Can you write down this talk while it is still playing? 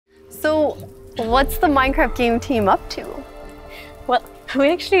So what's the Minecraft game team up to? Well,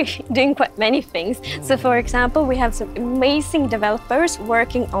 we're actually doing quite many things. So for example, we have some amazing developers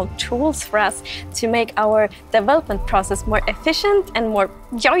working on tools for us to make our development process more efficient and more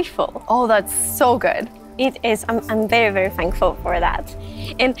joyful. Oh, that's so good. It is. I'm very, very thankful for that.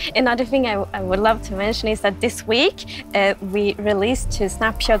 And another thing I would love to mention is that this week we released to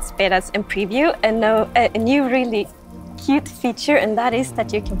snapshots, betas, and preview a new really cute feature, and that is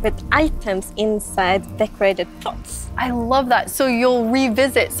that you can put items inside decorated plots. I love that. So you'll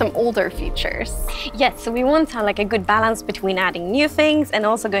revisit some older features. Yes, so we want to have like a good balance between adding new things and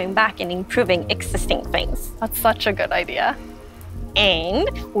also going back and improving existing things. That's such a good idea. And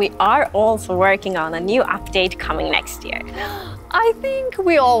we are also working on a new update coming next year. I think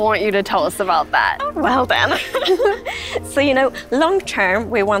we all want you to tell us about that. Well then. So, long term,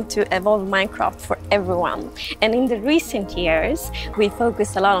 we want to evolve Minecraft for everyone. And in the recent years, we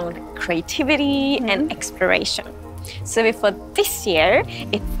focused a lot on creativity and exploration. So for this year,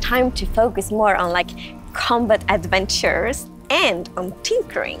 it's time to focus more on like combat adventures and on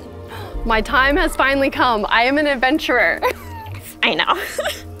tinkering. My time has finally come. I am an adventurer. I know.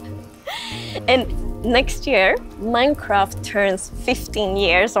 And next year, Minecraft turns 15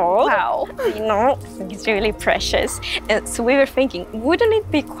 years old. Wow. I think it's really precious. So we were thinking, wouldn't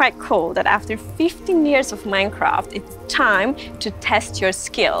it be quite cool that after 15 years of Minecraft, it's time to test your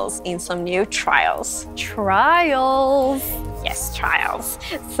skills in some new trials? Trials? Yes, trials.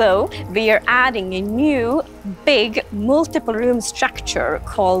 So we are adding a new, big, multiple room structure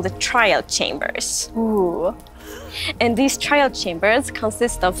called the trial chambers. Ooh. And these trial chambers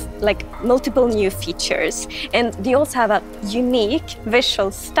consist of like multiple new features, and they also have a unique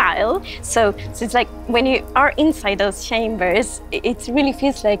visual style. So it's like when you are inside those chambers, it really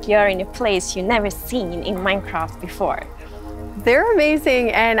feels like you're in a place you've never seen in Minecraft before. They're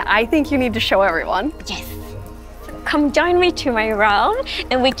amazing, and I think you need to show everyone. Yes. Come join me to my realm,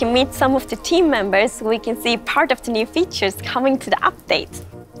 and we can meet some of the team members so we can see part of the new features coming to the update.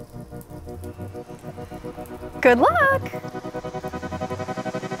 Good luck!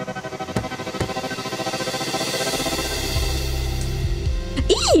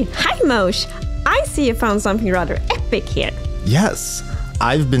 Hi Mosh! I see you found something rather epic here. Yes,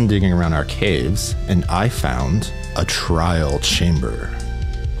 I've been digging around our caves and I found a trial chamber.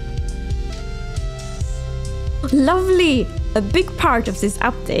 Lovely! A big part of this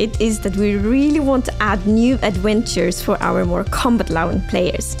update is that we really want to add new adventures for our more combat-loving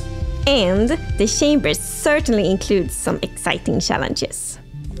players. And the chambers certainly includes some exciting challenges.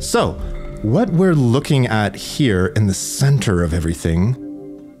 So, what we're looking at here in the center of everything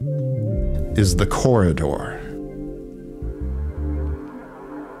is the corridor.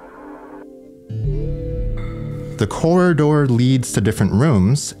 The corridor leads to different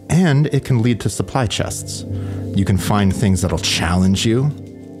rooms, and it can lead to supply chests. You can find things that'll challenge you,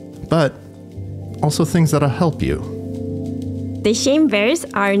 but also things that'll help you. The chambers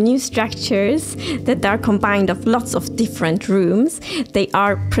are new structures that are combined of lots of different rooms. They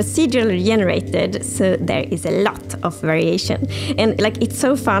are procedurally generated, so there is a lot of variation. And it's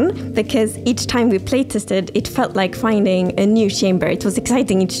so fun because each time we playtested, it felt like finding a new chamber. It was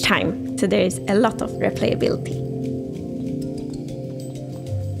exciting each time. So there is a lot of replayability.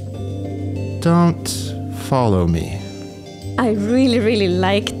 Don't follow me. I really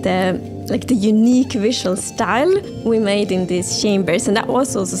like the unique visual style we made in these chambers, and that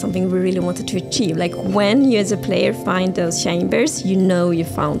was also something we really wanted to achieve. Like when you as a player find those chambers, you know you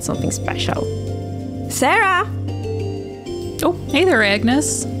found something special. Sarah! Oh, hey there,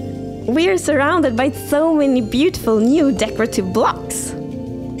 Agnes. We are surrounded by so many beautiful new decorative blocks.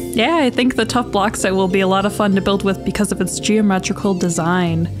 Yeah, I think the tough block set will be a lot of fun to build with because of its geometrical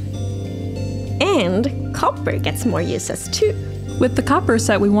design. And copper gets more uses too. With the copper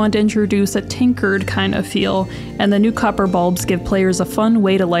set, we want to introduce a tinkered kind of feel, and the new copper bulbs give players a fun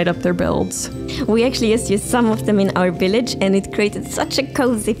way to light up their builds. We actually just used some of them in our village, and it created such a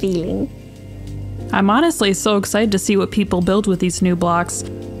cozy feeling. I'm honestly so excited to see what people build with these new blocks.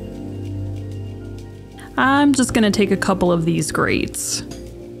 I'm just going to take a couple of these grates.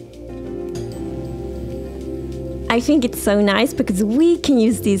 I think it's so nice because we can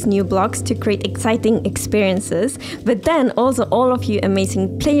use these new blocks to create exciting experiences, but then also all of you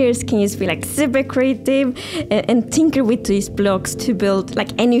amazing players can just be super creative and tinker with these blocks to build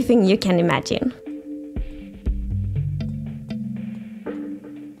anything you can imagine.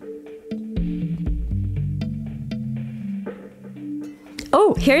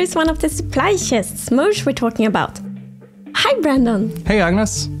 Oh, here is one of the supply chests Mosh were talking about. Hi, Brandon. Hey,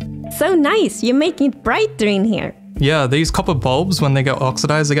 Agnes. So nice, you're making it brighter in here. Yeah, these copper bulbs, when they get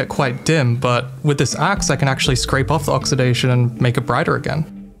oxidized, they get quite dim, but with this axe, I can actually scrape off the oxidation and make it brighter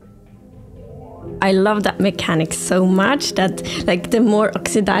again. I love that mechanic so much that like the more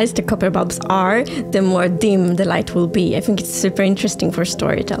oxidized the copper bulbs are, the more dim the light will be. I think it's super interesting for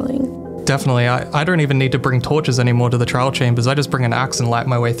storytelling. Definitely. I don't even need to bring torches anymore to the trial chambers. I just bring an axe and light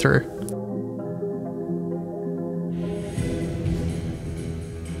my way through.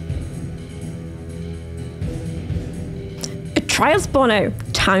 A trial spawner.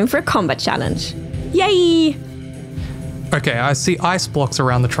 Time for a combat challenge. Yay! Okay, I see ice blocks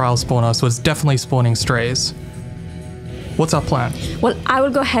around the trial spawner, so it's definitely spawning strays. What's our plan? Well, I will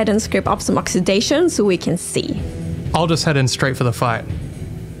go ahead and scrape up some oxidation so we can see. I'll just head in straight for the fight.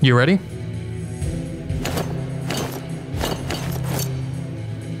 You ready?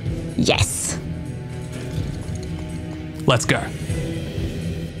 Yes! Let's go.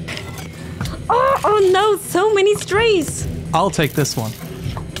 Oh no, so many strays! I'll take this one.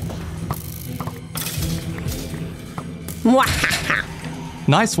 Mwahaha!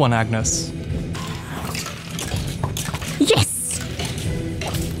 Nice one, Agnes. Yes!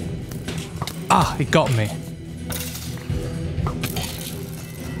 Ah, it got me.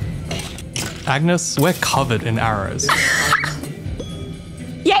 Agnes, we're covered in arrows.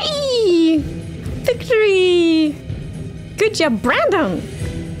 Yay! Victory! Good job, Brandon!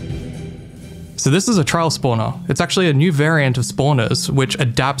 So this is a trial spawner. It's actually a new variant of spawners, which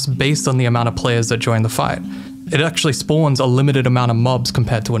adapts based on the amount of players that join the fight. It actually spawns a limited amount of mobs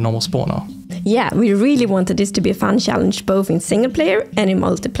compared to a normal spawner. Yeah, we really wanted this to be a fun challenge both in single player and in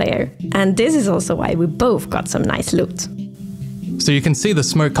multiplayer. And this is also why we both got some nice loot. So you can see the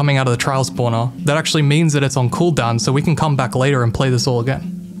smoke coming out of the trial spawner. That actually means that it's on cooldown, so we can come back later and play this all again.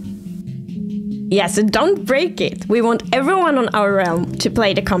 Yeah, so don't break it. We want everyone on our realm to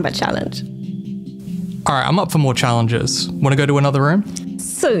play the combat challenge. Alright, I'm up for more challenges. Wanna go to another room?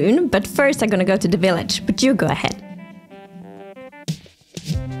 Soon, but first I'm gonna go to the village, but you go ahead.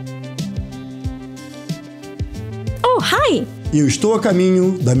 Oh, hi! Eu estou a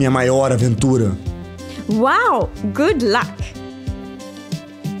caminho da minha maior aventura. Wow, good luck!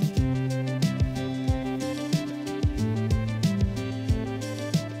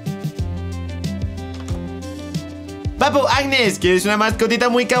 Papu, Agnes, ¿quieres una mascotita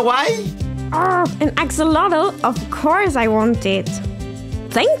muy kawaii? Oh, an axolotl? Of course I want it.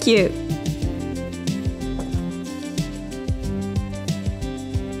 Thank you.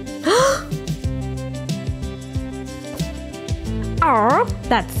 Oh,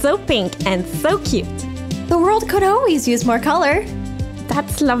 that's so pink and so cute. The world could always use more color.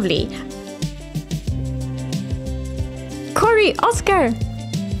 That's lovely. Corey, Oscar.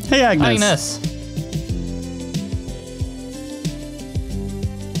 Hey, Agnes. Agnes.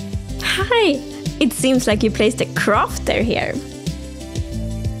 Hi. It seems like you placed a crafter here.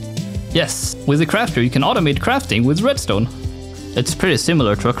 Yes, with the crafter you can automate crafting with redstone. It's pretty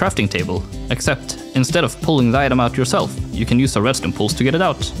similar to a crafting table, except instead of pulling the item out yourself, you can use the redstone pulls to get it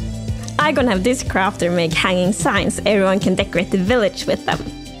out. I'm gonna have this crafter make hanging signs so everyone can decorate the village with them.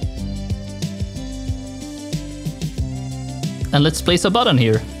 And let's place a button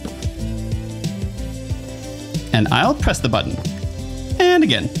here. And I'll press the button. And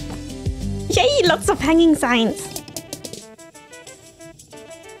again. Yay, lots of hanging signs.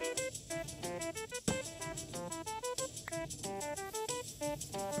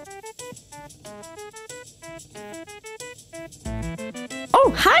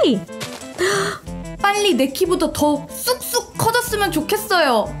 Oh, hi! 빨리 내 키보다 더 쑥쑥 커졌으면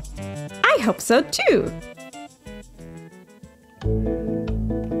좋겠어요. I hope so too.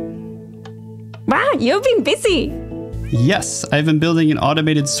 Wow, you've been busy. Yes, I've been building an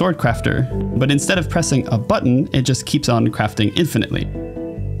automated sword crafter, but instead of pressing a button, it just keeps on crafting infinitely.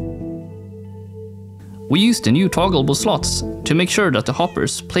 We used the new toggleable slots to make sure that the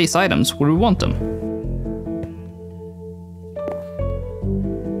hoppers place items where we want them.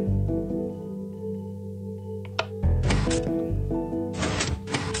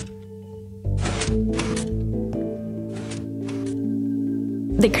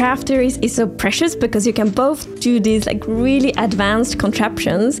 The crafter is so precious because you can both do these like really advanced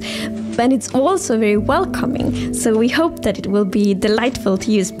contraptions, but it's also very welcoming. So we hope that it will be delightful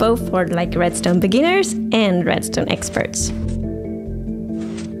to use both for like redstone beginners and redstone experts.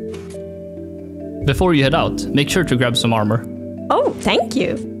 Before you head out, make sure to grab some armor. Oh, thank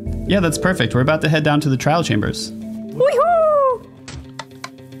you. Yeah, that's perfect. We're about to head down to the trial chambers. Woohoo!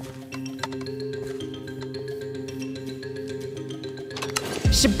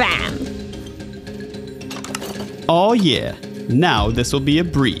 Shabam! Oh yeah, now this will be a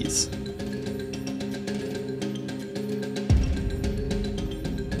breeze.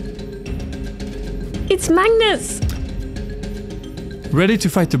 it's Magnus! Ready to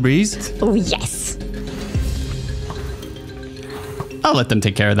fight the breeze? Oh, yes! I'll let them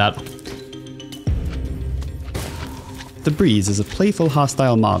take care of that. The Breeze is a playful,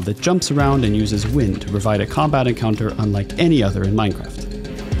 hostile mob that jumps around and uses wind to provide a combat encounter unlike any other in Minecraft.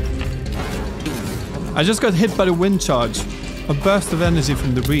 I just got hit by the wind charge. A burst of energy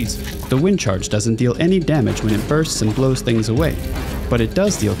from the breeze. The wind charge doesn't deal any damage when it bursts and blows things away, but it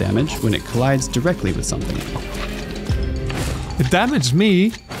does deal damage when it collides directly with something. It damaged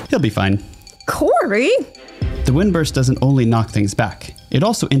me. He'll be fine. Corey? The wind burst doesn't only knock things back, it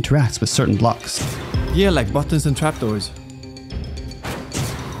also interacts with certain blocks. Yeah, like buttons and trapdoors.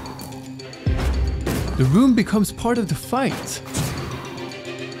 The room becomes part of the fight.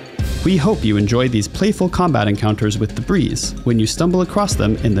 We hope you enjoy these playful combat encounters with the Breeze when you stumble across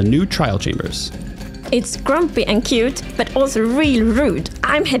them in the new trial chambers. It's grumpy and cute, but also real rude.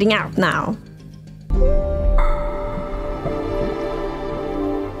 I'm heading out now.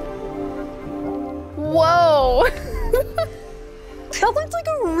 Whoa! That looked like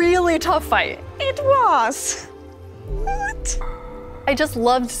a really tough fight. It was. What? I just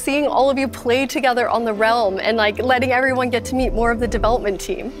loved seeing all of you play together on the realm and like letting everyone get to meet more of the development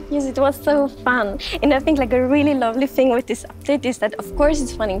team. Yes, it was so fun. And I think like a really lovely thing with this update is that of course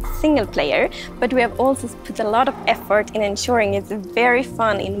it's fun in single player, but we have also put a lot of effort in ensuring it's very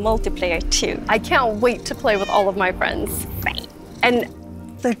fun in multiplayer too. I can't wait to play with all of my friends. Right. And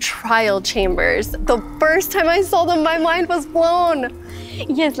the trial chambers, the first time I saw them, my mind was blown.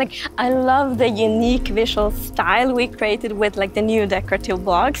 Yes, like I love the unique visual style we created with like the new decorative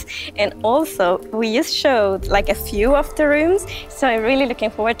blocks, and also we just showed like a few of the rooms, so I'm really looking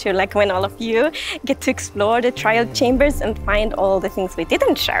forward to like when all of you get to explore the trial chambers and find all the things we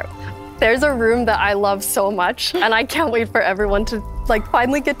didn't show. There's a room that I love so much, and I can't wait for everyone to like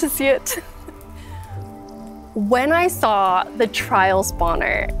finally get to see it. When I saw the trial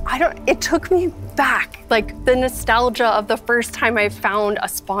spawner, it took me back, like the nostalgia of the first time I found a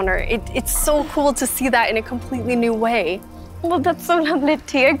spawner. It's so cool to see that in a completely new way. Well, that's so lovely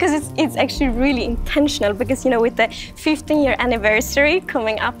to hear, because it's actually really intentional, because, you know, with the 15-year anniversary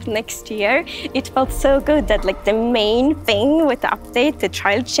coming up next year, it felt so good that like the main thing with the update, the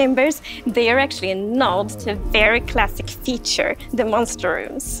trial chambers, they are actually a nod to a very classic feature, the monster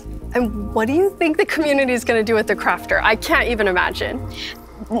rooms. And what do you think the community is going to do with the crafter? I can't even imagine.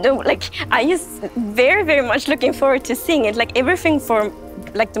 No, like I just very, very much looking forward to seeing it. Like everything from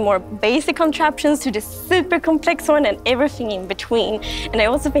like the more basic contraptions to the super complex one and everything in between. And I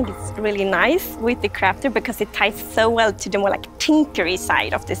also think it's really nice with the crafter because it ties so well to the more like tinkery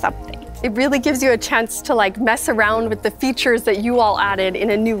side of this update. It really gives you a chance to like mess around with the features that you all added in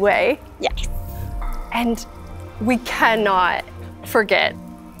a new way. Yes. And we cannot forget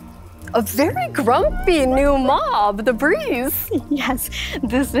a very grumpy new mob, the Breeze. Yes,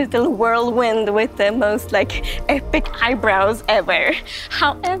 this little whirlwind with the most like epic eyebrows ever.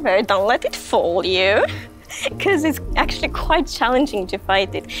 However, don't let it fool you, because it's actually quite challenging to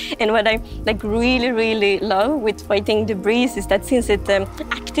fight it. And what I like really love with fighting the Breeze is that since it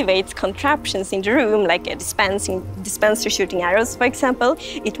activates contraptions in the room, like a dispenser shooting arrows, for example,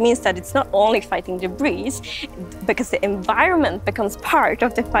 it means that it's not only fighting the Breeze, because the environment becomes part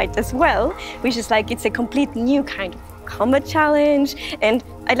of the fight as well, which is like it's a complete new kind of combat challenge. And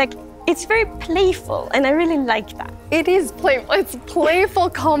it's very playful, and I really like that. It is playful. It's playful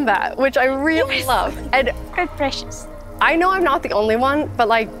combat, which I really love. And very precious. I know I'm not the only one, but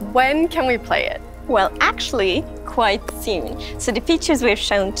like, when can we play it? Well, actually, quite soon. So the features we've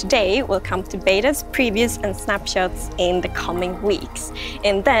shown today will come to betas, previews, and snapshots in the coming weeks.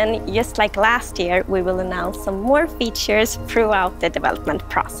 And then, just like last year, we will announce some more features throughout the development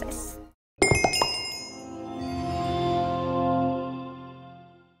process.